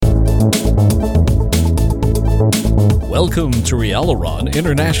Welcome to Rialaron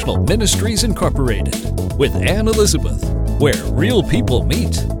International Ministries Incorporated with Anne Elizabeth, where real people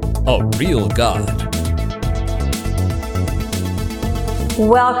meet a real God.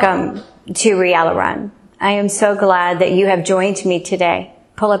 Welcome to Rialaron. I am so glad that you have joined me today.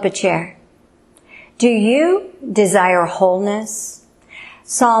 Pull up a chair. Do you desire wholeness?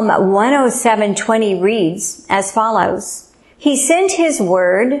 Psalm 107:20 reads as follows: He sent His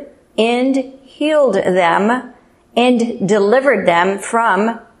word and healed them and delivered them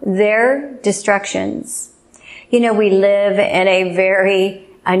from their destructions. You know, we live in a very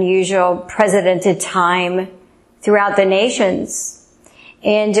unusual, precedented time throughout the nations.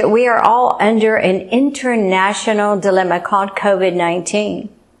 And we are all under an international dilemma called COVID-19.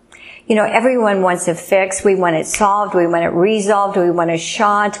 You know, everyone wants a fix. We want it solved. We want it resolved. We want a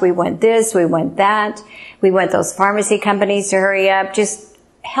shot. We want this. We want that. We want those pharmacy companies to hurry up. Just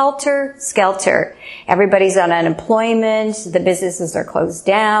helter skelter. Everybody's on unemployment. The businesses are closed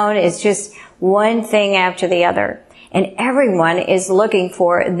down. It's just one thing after the other. And everyone is looking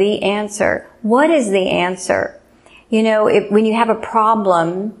for the answer. What is the answer? You know, when you have a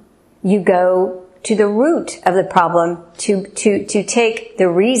problem, you go to the root of the problem to take the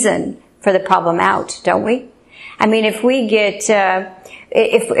reason for the problem out, don't we? I mean, if we get,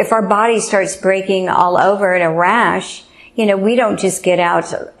 if our body starts breaking all over in a rash, you know, we don't just get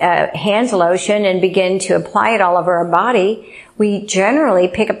out hand lotion and begin to apply it all over our body. We generally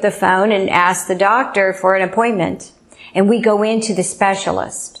pick up the phone and ask the doctor for an appointment. And we go into the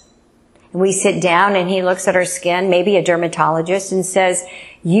specialist. And we sit down and he looks at our skin, maybe a dermatologist, and says,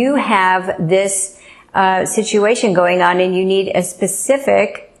 you have this situation going on and you need a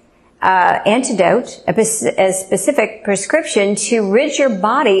specific antidote, a specific prescription to rid your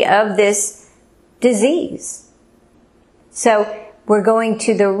body of this disease. So we're going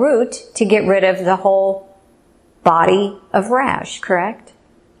to the root to get rid of the whole body of rash, correct?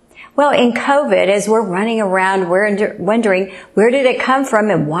 Well, in COVID, as we're running around, we're wondering, where did it come from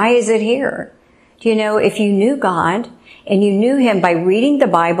and why is it here? You know, if you knew God and you knew Him by reading the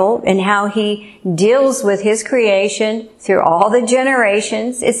Bible and how He deals with His creation through all the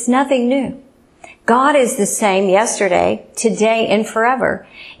generations, it's nothing new. God is the same yesterday, today, and forever.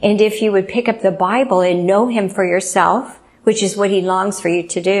 And if you would pick up the Bible and know Him for yourself, which is what He longs for you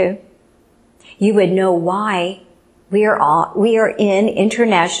to do, you would know why we are in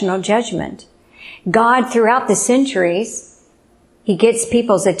international judgment. God, throughout the centuries, He gets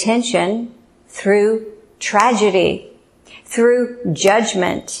people's attention through tragedy, through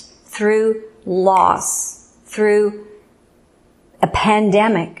judgment, through loss, through a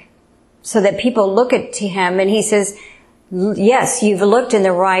pandemic, so that people look to Him and He says, yes, you've looked in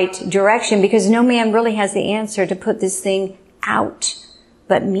the right direction, because no man really has the answer to put this thing out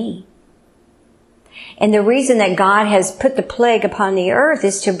but me. And the reason that God has put the plague upon the earth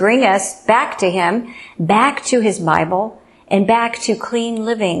is to bring us back to Him, back to His Bible, and back to clean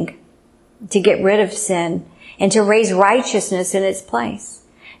living, to get rid of sin, and to raise righteousness in its place.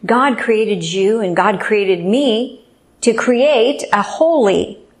 God created you and God created me to create a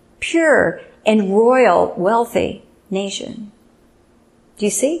holy, pure, and royal, wealthy nation. Do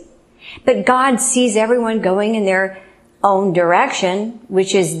you see? But God sees everyone going in their own direction,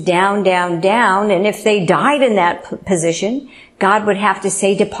 which is down, down, down. And if they died in that position, God would have to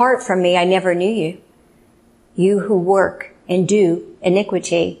say, depart from me, I never knew you. You who work and do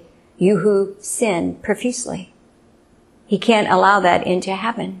iniquity, you who sin profusely. He can't allow that into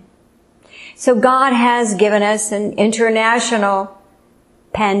heaven. So God has given us an international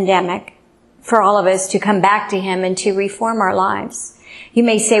pandemic for all of us to come back to Him and to reform our lives. You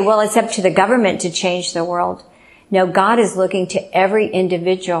may say, well, it's up to the government to change the world. No, God is looking to every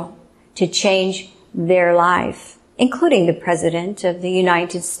individual to change their life, including the President of the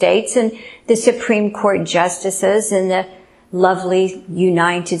United States and the Supreme Court justices and the lovely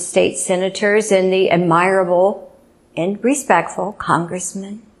United States senators and the admirable and respectful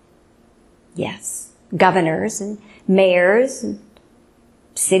congressmen. Yes, governors and mayors and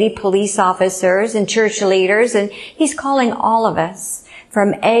city police officers and church leaders. And He's calling all of us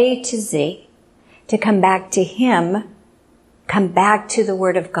from A to Z to come back to Him, come back to the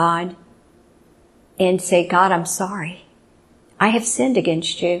Word of God, and say, God, I'm sorry. I have sinned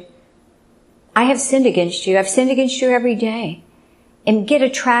against you. I have sinned against you. I've sinned against you every day. And get a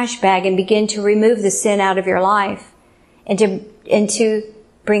trash bag and begin to remove the sin out of your life and to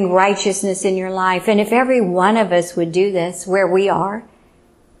bring righteousness in your life. And if every one of us would do this where we are,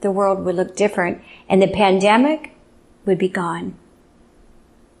 the world would look different and the pandemic would be gone.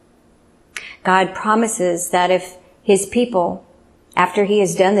 God promises that if His people after he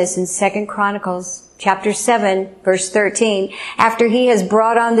has done this in 2 Chronicles chapter 7, verse 13, after he has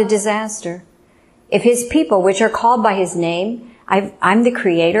brought on the disaster, if his people, which are called by his name, I'm the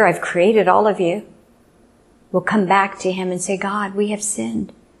creator, I've created all of you, will come back to him and say, God, we have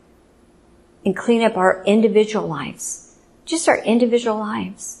sinned, and clean up our individual lives, just our individual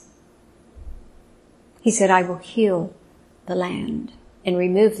lives. He said, I will heal the land and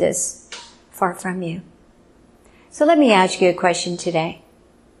remove this far from you. So let me ask you a question today.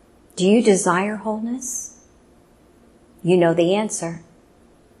 Do you desire wholeness? You know the answer.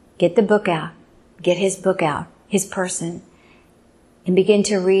 Get the book out. Get his book out, his person, and begin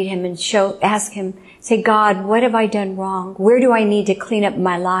to read him and ask him, say, God, what have I done wrong? Where do I need to clean up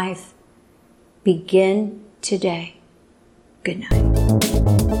my life? Begin today. Good night.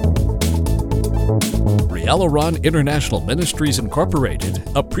 Rialaron International Ministries Incorporated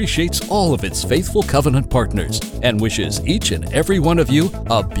appreciates all of its faithful covenant partners and wishes each and every one of you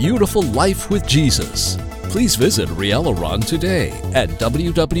a beautiful life with Jesus. Please visit Rialaron today at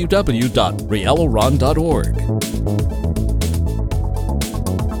www.rialaron.org.